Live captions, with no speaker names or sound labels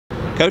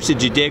Coach,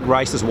 did you dig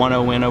Rice's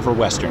 1-0 win over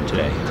Western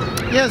today?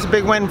 Yeah, it's a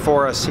big win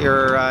for us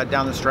here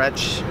down the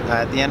stretch.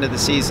 At the end of the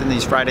season,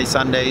 these Friday,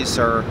 Sundays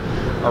are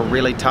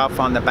really tough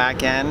on the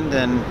back end,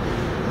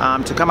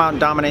 and to come out and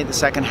dominate the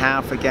second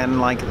half again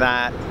like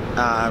that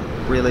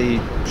really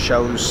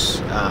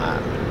shows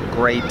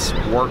great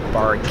work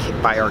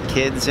by our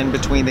kids in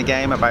between the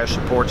game and by our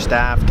support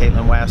staff.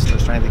 Caitlin West, our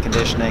strength and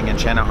conditioning, and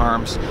Shanna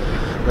Harms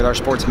with our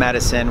sports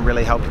medicine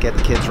really helped get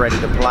the kids ready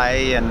to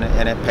play, and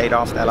it paid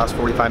off that last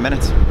 45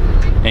 minutes.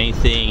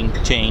 Anything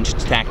changed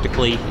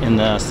tactically in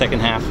the second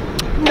half?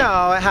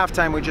 No, at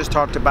halftime we just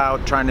talked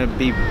about trying to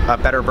be a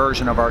better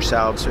version of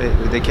ourselves.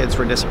 The kids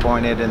were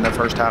disappointed in the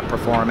first half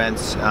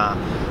performance,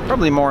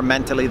 probably more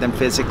mentally than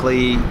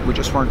physically. We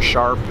just weren't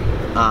sharp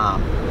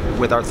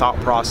with our thought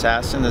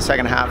process. In the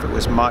second half it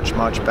was much,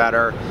 much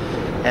better.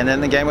 And then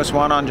the game was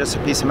won on just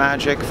a piece of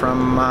magic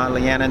from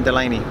Leanna and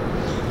Delaney.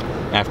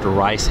 After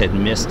Rice had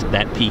missed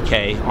that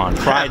PK on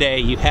Friday,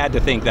 you had to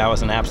think that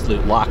was an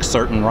absolute lock.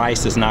 Certain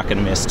Rice is not going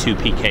to miss 2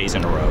 PKs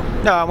in a row.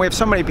 No, we have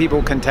so many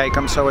people who can take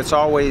them, so it's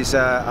always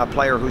a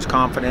player who's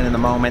confident in the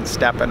moment,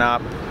 stepping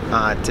up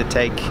to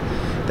take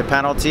the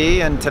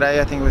penalty. And today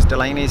I think it was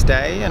Delaney's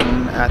day,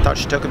 and I thought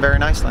she took it very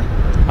nicely.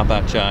 How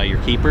about your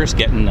keepers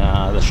getting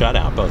the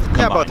shutout, both combined?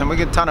 Yeah, both, and we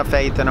get a ton of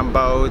faith in them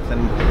both,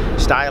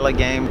 and style of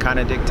game kind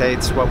of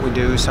dictates what we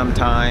do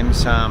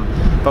sometimes.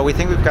 But we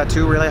think we've got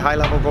 2 really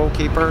high-level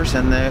goalkeepers,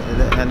 and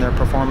their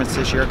performance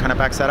this year kind of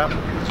backs that up.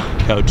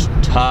 Coach,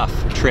 tough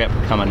trip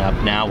coming up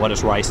now. What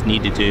does Rice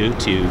need to do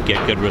to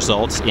get good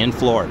results in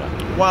Florida?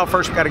 Well,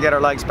 first we've got to get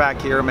our legs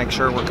back here, make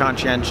sure we're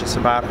conscientious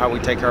about how we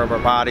take care of our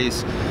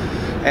bodies,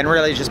 and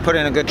really just put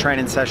in a good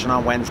training session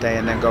on Wednesday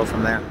and then go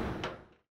from there.